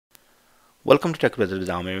Welcome to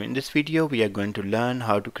TechbrothersIT. In this video, we are going to learn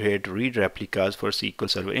how to create read replicas for SQL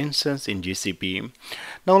Server instance in GCP.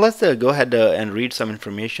 Now let's go ahead and read some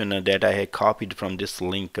information that I had copied from this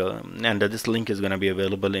link, and this link is going to be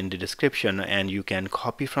available in the description, and you can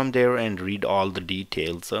copy from there and read all the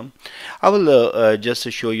details. I will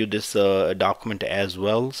just show you this document as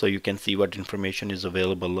well, so you can see what information is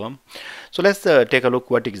available. So let's take a look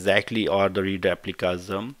what exactly are the read replicas.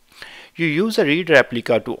 You use a read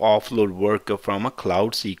replica to offload work from a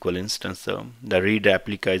cloud SQL instance. The read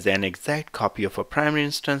replica is an exact copy of a primary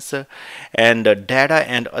instance, and the data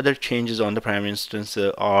and other changes on the primary instance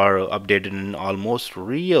are updated in almost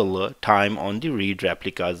real time on the read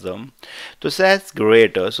replicas. So that's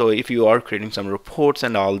great. So if you are creating some reports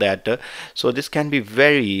and all that, so this can be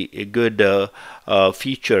very good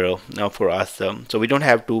feature for us. So we don't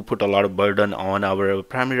have to put a lot of burden on our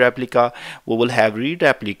primary replica. We will have read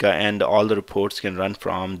replica and all the reports can run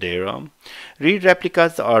from there. Read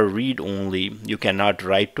replicas are read only. You cannot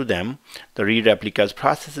write to them. The read replicas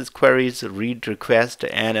processes queries, read requests,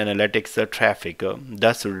 and analytics traffic,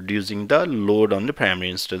 thus reducing the load on the primary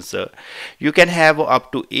instance. You can have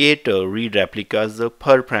up to 8 read replicas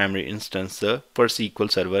per primary instance for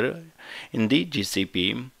SQL Server in the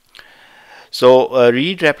GCP. So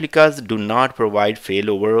read replicas do not provide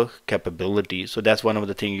failover capability. So that's one of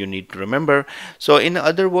the things you need to remember. So in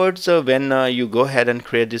other words, when you go ahead and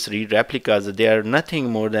create this read replicas, they are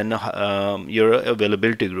nothing more than your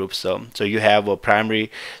availability groups. So you have a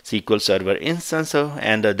primary SQL Server instance,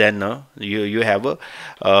 and then you have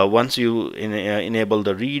once you enable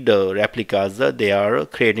the read replicas, they are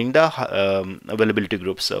creating the availability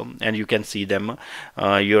groups, and you can see them.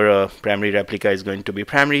 Your primary replica is going to be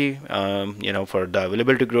primary, for the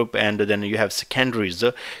availability group, and then you have secondaries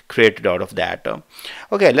created out of that.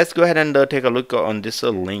 Okay, let's go ahead and take a look on this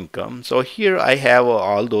link. So here I have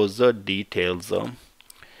all those details.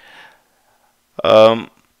 There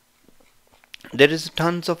is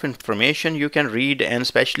tons of information you can read, and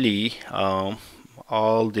especially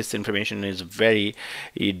all this information is very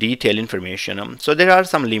detailed information. So there are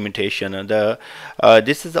some limitation.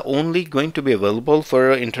 This is only going to be available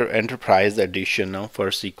for enterprise edition for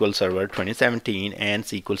SQL Server 2017 and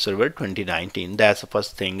SQL Server 2019. That's the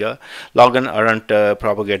first thing. Login aren't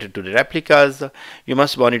propagated to the replicas. You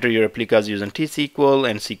must monitor your replicas using T-SQL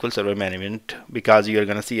and SQL Server management, because you are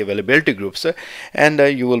going to see availability groups, and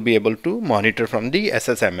you will be able to monitor from the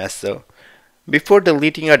SSMS. Before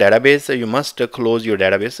deleting a database, you must close your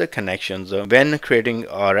database connections. When creating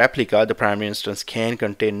a replica, the primary instance can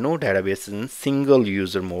contain no database in single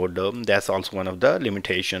user mode. That's also one of the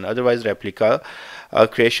limitations. Otherwise, replica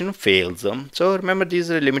creation fails. So remember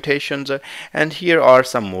these limitations, and here are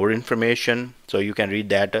some more information. So you can read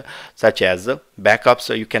that, such as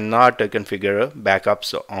backups. You cannot configure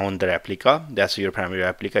backups on the replica. That's your primary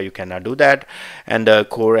replica. You cannot do that. And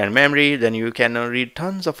core and memory. Then you can read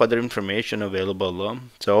tons of other information available.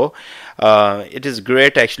 So it is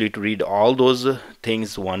great actually to read all those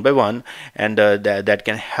things one by one, and that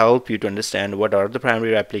can help you to understand what are the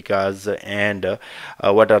primary replicas and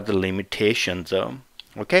what are the limitations.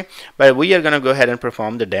 Okay, but we are going to go ahead and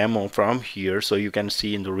perform the demo from here so you can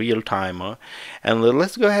see in the real time. And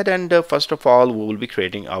let's go ahead and first of all we will be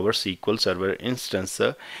creating our SQL Server instance,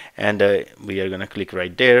 and we are going to click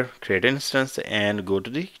right there, create instance, and go to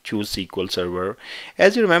the choose SQL Server.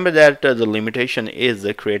 As you remember that the limitation is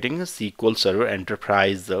creating a SQL Server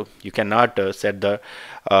Enterprise. You cannot set the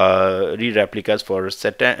read replicas for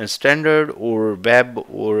standard or web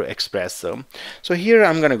or express. So here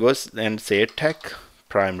I'm going to go and say tech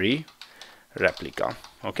primary replica.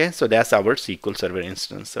 Okay, so that's our SQL Server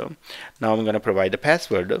instance. So now I'm going to provide the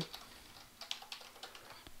password,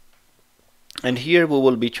 and here we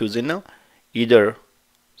will be choosing either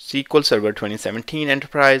SQL Server 2017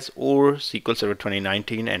 Enterprise or SQL Server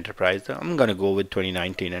 2019 Enterprise. I'm going to go with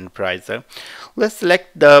 2019 Enterprise. Let's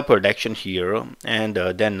select the production here, and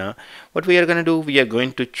then what we are going to do, we are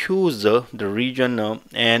going to choose the region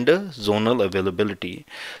and zonal availability.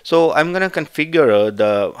 So I'm going to configure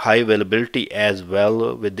the high availability as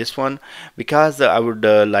well with this one, because I would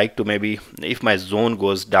like to, maybe if my zone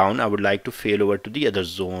goes down, I would like to fail over to the other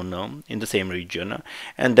zone in the same region,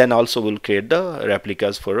 and then also we'll create the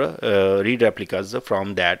replicas for read replicas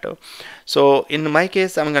from that. So in my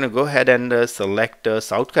case, I'm going to go ahead and select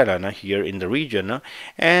South Carolina here in the region,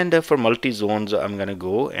 and for multi zones I'm going to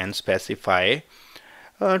go and specify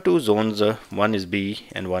 2 zones. One is B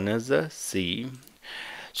and one is C.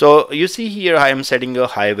 So you see here I am setting a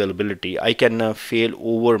high availability. I can fail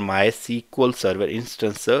over my SQL Server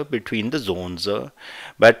instance between the zones,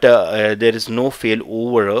 but there is no fail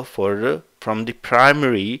over for from the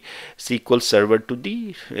primary SQL server to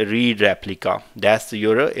the read replica. That's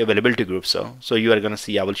your availability group. So you are gonna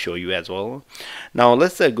see, I will show you as well. Now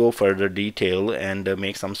let's go further detail and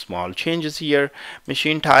make some small changes here.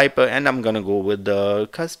 Machine type, and I'm gonna go with the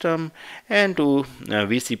custom, and to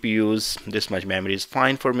vCPUs, this much memory is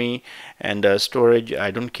fine for me, and storage, I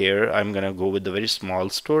don't care. I'm gonna go with the very small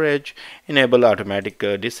storage. Enable automatic,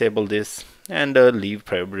 disable this, and leave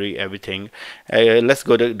probably everything. Let's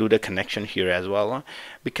go to do the connection here as well.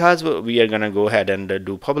 Because we are gonna go ahead and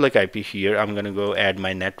do public IP here, I'm gonna go add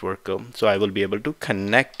my network, so I will be able to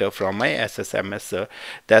connect from my SSMS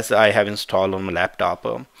that's I have installed on my laptop.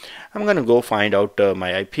 I'm gonna go find out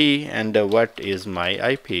my IP, and what is my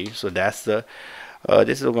IP. So that's the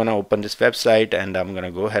this is gonna open this website, and I'm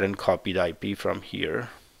gonna go ahead and copy the IP from here.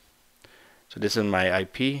 So this is my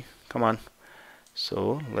IP. Come on.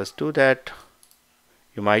 So let's do that.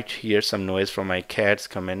 You might hear some noise from my cats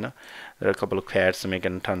come in. There are a couple of cats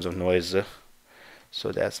making tons of noise,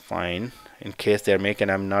 so that's fine. In case they're making,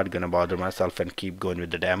 I'm not gonna bother myself and keep going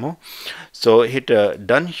with the demo. So hit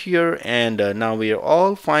done here, and now we are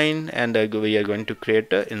all fine, and we are going to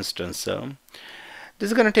create an instance.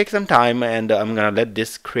 This is gonna take some time, and I'm gonna let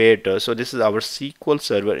this create. So this is our SQL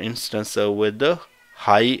Server instance with the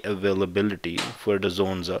high availability for the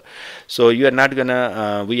zones. So you are not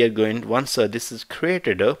gonna we are going, once this is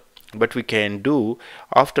created, what we can do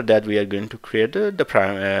after that, we are going to create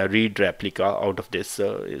the read replica out of this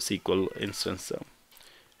SQL instance.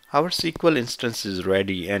 Our SQL instance is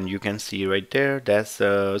ready, and you can see right there, that's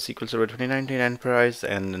SQL Server 2019 Enterprise.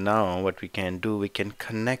 And now what we can do, we can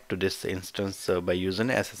connect to this instance by using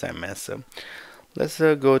SSMS. Let's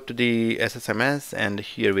go to the SSMS, and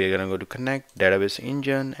here we are going to go to connect database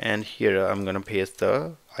engine, and here I'm going to paste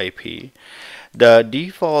the IP. The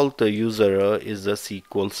default user is the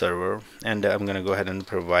SQL Server, and I'm going to go ahead and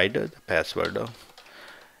provide the password,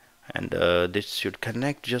 and this should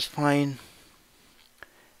connect just fine.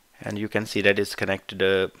 And you can see that it's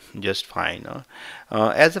connected just fine.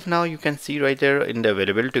 As of now, you can see right there in the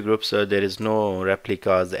availability groups, there is no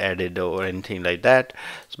replicas added or anything like that,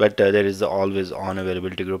 but there is the always on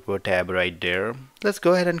availability group tab right there. Let's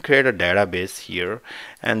go ahead and create a database here,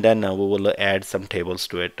 and then we will add some tables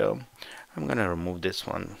to it. I'm gonna remove this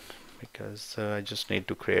one because I just need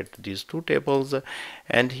to create these two tables,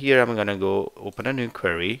 and here I'm gonna go open a new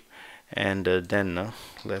query, and then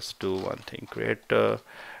let's do one thing, create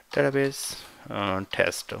database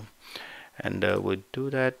test, and we do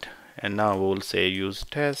that, and now we will say use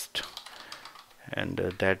test, and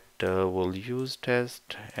that will use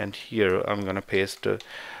test, and here I'm gonna paste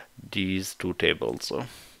these two tables,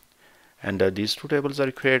 and these two tables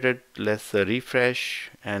are created. Let's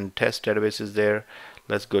refresh, and test database is there.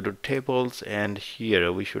 Let's go to tables, and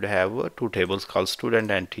here we should have two tables called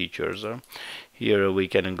student and teachers. Here we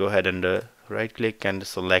can go ahead and right click and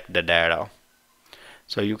select the data.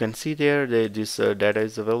 So you can see there that this data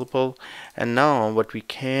is available, and now what we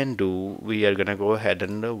can do, we are gonna go ahead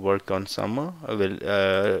and work on some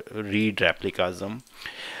read replicas.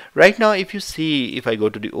 Right now, if you see, if I go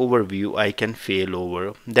to the overview, I can fail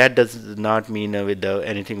over. That does not mean with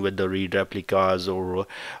anything with the read replicas or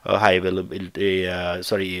high availability,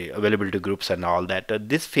 availability groups and all that.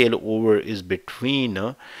 This fail over is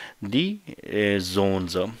between the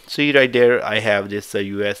zones. See right there, I have this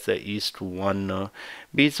US East 1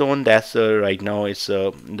 B zone. That's right now it's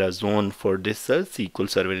the zone for this SQL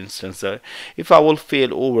Server instance. If I will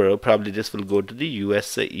fail over, probably this will go to the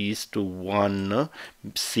US East 1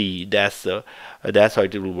 C. That's how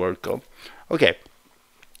it will work. Okay,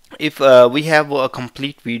 if we have a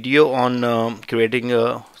complete video on creating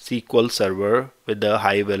a SQL Server with the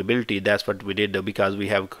high availability, that's what we did, because we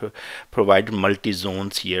have provided multi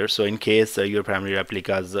zones here. So in case your primary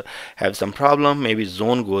replicas have some problem, maybe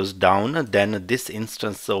zone goes down, then this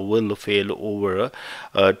instance will fail over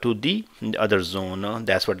to the other zone.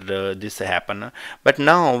 That's what this happen. But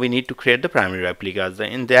now we need to create the primary replicas.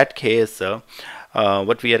 In that case,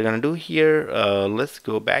 what we are going to do here, let's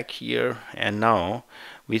go back here, and now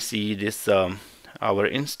we see this our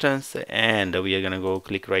instance, and we are going to go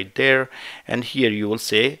click right there, and here you will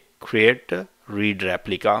say create read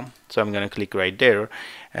replica. So I'm going to click right there,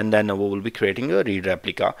 and then we will be creating a read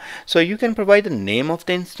replica. So you can provide the name of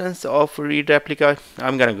the instance of read replica.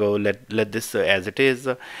 I'm going to go let this as it is,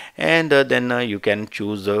 and then you can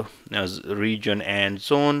choose region and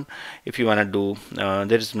zone. If you want to do,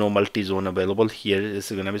 there is no multi-zone available here. This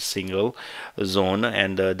is going to be single zone,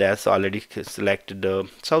 and that's already selected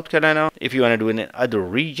South Carolina. If you want to do in other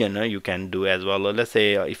region, you can do as well. Let's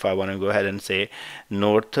say if I want to go ahead and say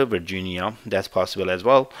North Virginia, that's possible as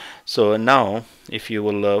well. So now if you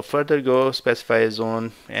will further go specify a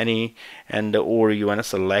zone any, and or you want to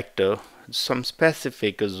select some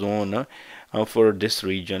specific zone for this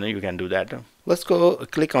region, you can do that. Let's go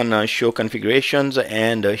click on show configurations,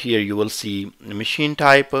 and here you will see the machine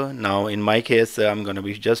type. Now in my case I'm gonna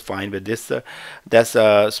be just fine with this. That's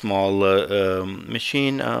a small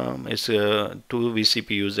machine. It's 2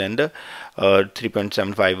 vCPUs and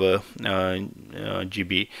 3.75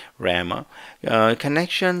 GB RAM.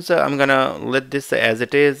 Connections, I'm gonna let this as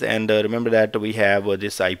it is, and remember that we have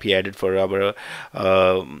this IP added for our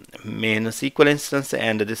main SQL instance,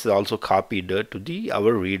 and this is also copied to the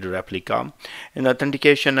our read replica. In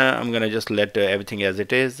authentication, I'm gonna just let everything as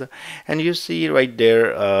it is, and you see right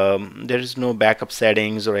there there is no backup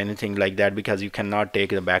settings or anything like that, because you cannot take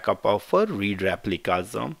the backup of read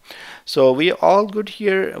replicas. So we are all good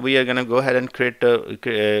here. We are gonna go ahead and create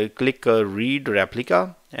click read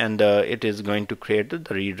replica, and it is going to create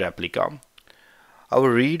the read replica. Our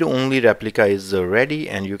read-only replica is ready,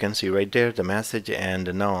 and you can see right there the message.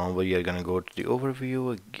 And now we are going to go to the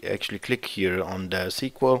overview, actually click here on the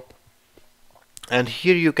SQL, and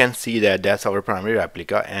here you can see that that's our primary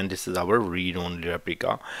replica, and this is our read-only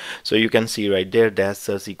replica. So you can see right there that's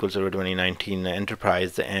SQL Server 2019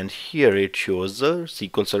 Enterprise, and here it shows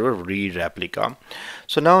SQL Server read replica.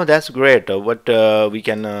 So now that's great. What we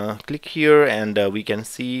can click here, and we can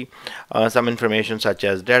see some information such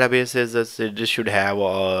as databases. This should have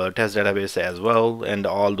a test database as well, and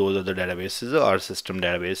all those other databases are system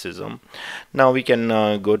databases. Now we can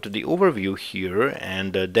go to the overview here,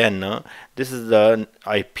 and then this is the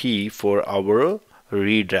IP for our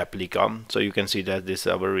read replica. So you can see that this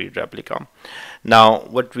is our read replica. Now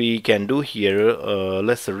what we can do here,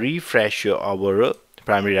 let's refresh our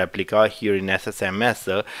primary replica here in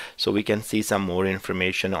SSMS, so we can see some more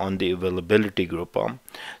information on the availability group.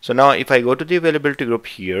 So now if I go to the availability group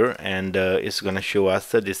here, and it's gonna show us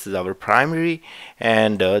this is our primary,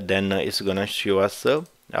 and then it's gonna show us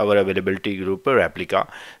our availability group replica.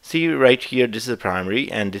 See right here, this is primary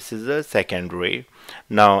and this is a secondary.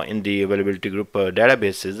 Now in the availability group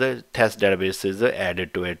databases, test databases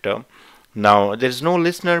added to it. Now there is no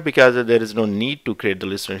listener because there is no need to create the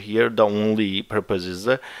listener here. The only purpose is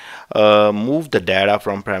move the data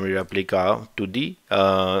from primary replica to the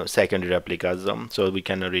secondary replicas. So we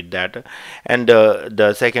can read that, and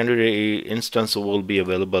the secondary instance will be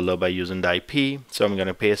available by using the IP. So I'm going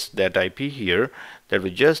to paste that IP here that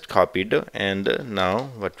we just copied, and now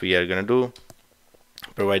what we are going to do,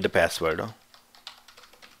 provide the password.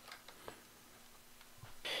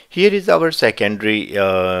 Here is our secondary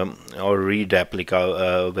or read replica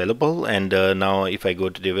available, and now if I go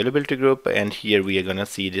to the availability group, and here we are gonna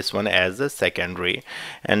see this one as a secondary,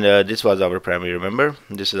 and this was our primary. Remember,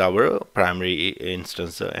 this is our primary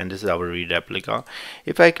instance, and this is our read replica.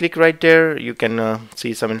 If I click right there, you can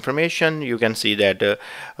see some information. You can see that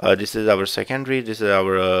this is our secondary, this is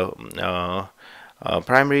our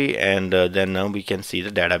primary, and then we can see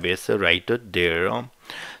the database right there.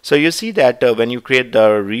 So you see that when you create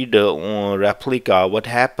the read replica, what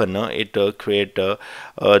happened? It create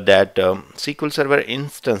that SQL Server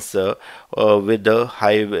instance with the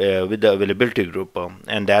with the availability group,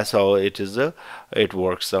 and that's how it is. It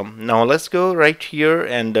works. Now let's go right here,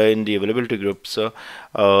 and in the availability groups,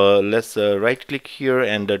 let's right click here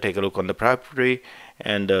and take a look on the property,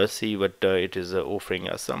 and see what it is offering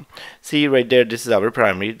us. See right there, this is our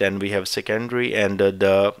primary, then we have secondary, and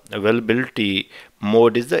the availability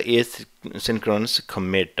mode is the asynchronous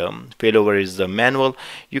commit. Failover is the manual.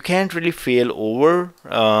 You can't really fail over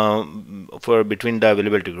for between the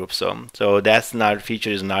availability groups, so that's not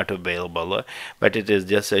feature is not available, but it is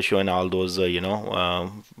just showing all those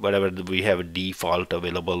whatever we have default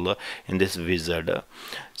available in this wizard.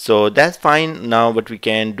 So that's fine. Now what we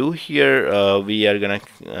can do here, we are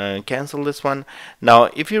gonna cancel this one.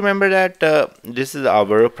 Now if you remember that this is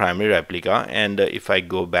our primary replica, and if I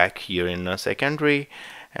go back here in a secondary,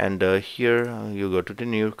 and here you go to the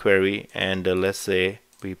new query, and let's say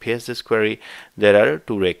we paste this query, there are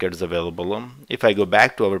 2 records available. If I go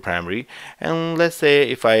back to our primary, and let's say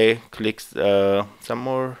if I click some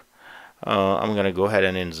more, I'm gonna go ahead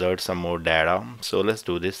and insert some more data. So let's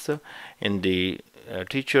do this in the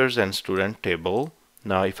teachers and student table.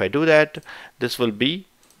 Now if I do that, this will be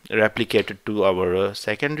replicated to our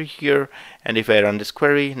secondary here, and if I run this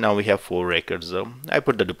query, now we have 4 records. I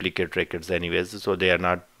put the duplicate records anyways, so they are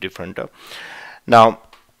not different. Now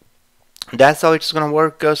That's how it's going to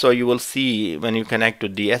work. So you will see when you connect to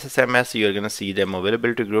the SSMS, you're going to see them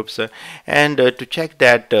availability groups, and to check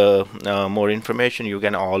that more information, you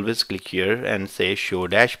can always click here and say show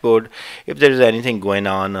dashboard. If there is anything going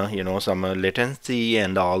on, some latency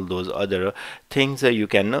and all those other things, you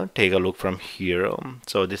can take a look from here.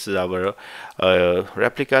 So this is our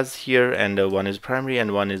replicas here, and one is primary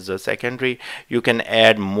and one is secondary. You can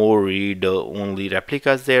add more read only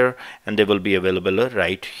replicas there, and they will be available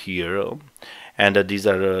right here. And these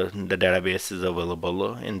are the databases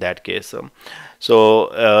available in that case.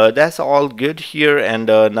 So that's all good here. And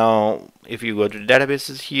now if you go to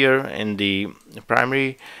databases here in the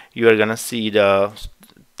primary, you are gonna see the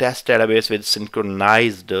test database with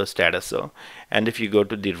synchronized status. And if you go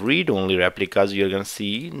to the read-only replicas, you're going to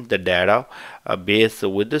see the data base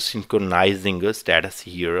with the synchronizing status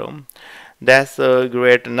here. That's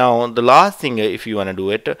great. Now the last thing, if you want to do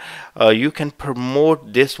it, you can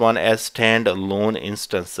promote this one as standalone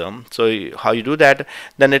instance. So how you do that,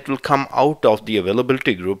 then it will come out of the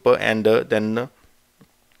availability group, and then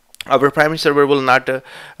our primary server will not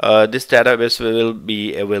this database will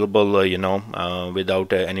be available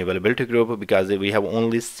without any availability group, because we have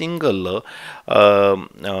only single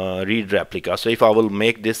read replica. So if I will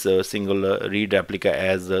make this single read replica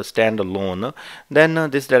as a standalone, then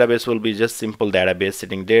this database will be just simple database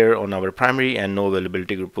sitting there on our primary, and no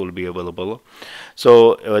availability group will be available.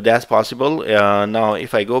 So that's possible. Now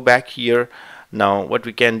if I go back here, now what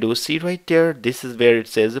we can do, see right there, this is where it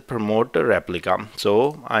says promote replica.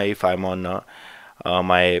 So if I'm on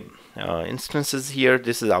my instances here,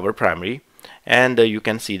 this is our primary, and you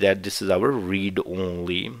can see that this is our read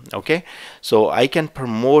only. Okay, so I can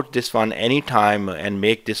promote this one anytime and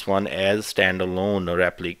make this one as standalone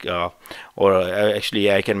replica, or actually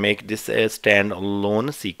I can make this a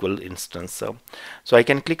standalone SQL instance. So I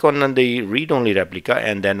can click on the read only replica,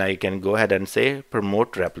 and then I can go ahead and say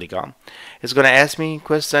promote replica. It's going to ask me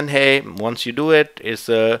question, hey, once you do it, it's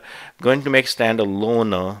going to make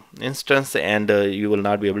standalone instance, and you will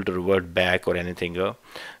not be able to revert back or anything.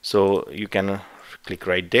 So you can click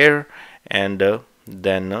right there, and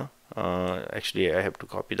then actually I have to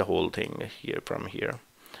copy the whole thing here from here.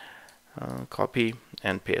 Copy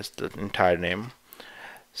and paste the entire name.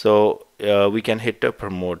 So we can hit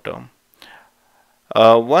promote.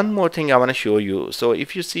 One more thing I want to show you. So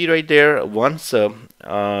if you see right there, once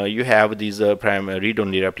you have these primary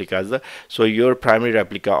read-only replicas, so your primary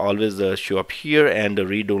replica always show up here, and the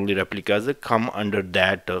read-only replicas come under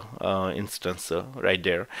that instance right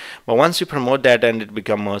there. But once you promote that and it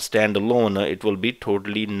become a standalone, it will be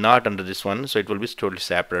totally not under this one, so it will be totally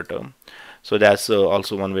separate. So that's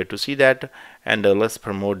also one way to see that. And let's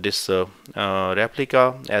promote this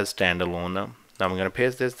replica as standalone. Now I'm going to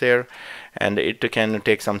paste this there, and it can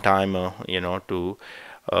take some time to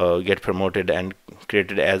get promoted and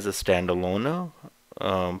created as a standalone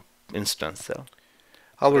instance.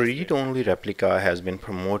 Our read-only replica has been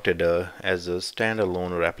promoted as a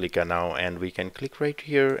standalone replica now, and we can click right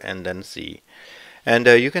here and then see. And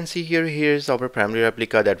you can see here's our primary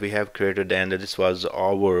replica that we have created, and this was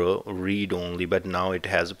our read only, but now it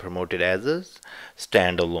has promoted as a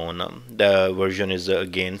standalone. The version is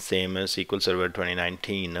again same as SQL Server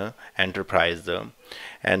 2019 Enterprise.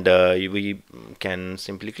 And we can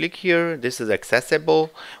simply click here. This is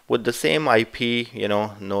accessible with the same IP,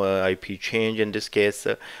 no IP change in this case.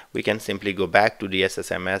 We can simply go back to the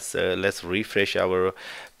SSMS. Let's refresh our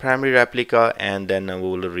primary replica, and then we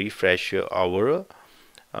will refresh our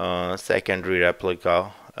secondary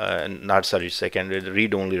replica, secondary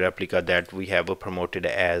read-only replica that we have promoted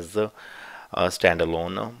as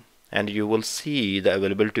standalone. And you will see the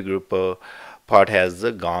availability group part has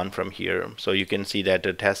gone from here. So you can see that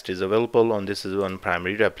a test is available on this is one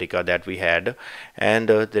primary replica that we had, and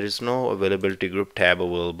there is no availability group tab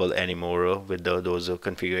available anymore with those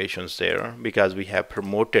configurations there, because we have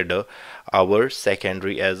promoted our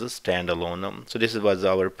secondary as a standalone. So this was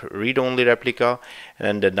our read-only replica,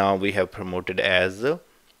 and now we have promoted as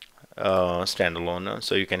standalone.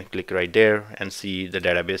 So you can click right there and see the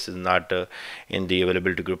database is not in the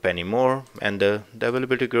availability group anymore, and the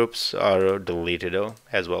availability groups are deleted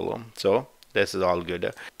as well. So this is all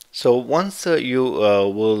good. So once you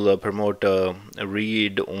will promote a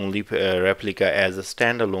read-only replica as a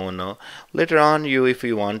standalone, later on if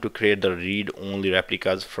you want to create the read-only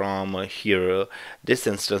replicas from here, this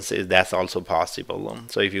instance that's also possible.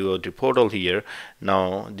 So if you go to portal here,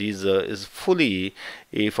 now these is fully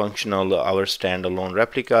functional our standalone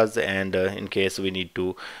replicas, and in case we need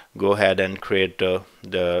to go ahead and create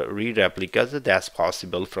the read replicas, that's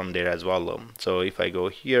possible from there as well. So if I go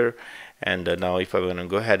here And now if I want to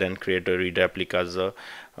go ahead and create a read replicas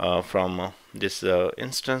from this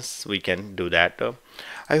instance, we can do that.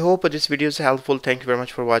 I hope this video is helpful. Thank you very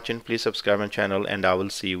much for watching. Please subscribe my channel, and I will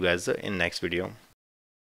see you guys in next video.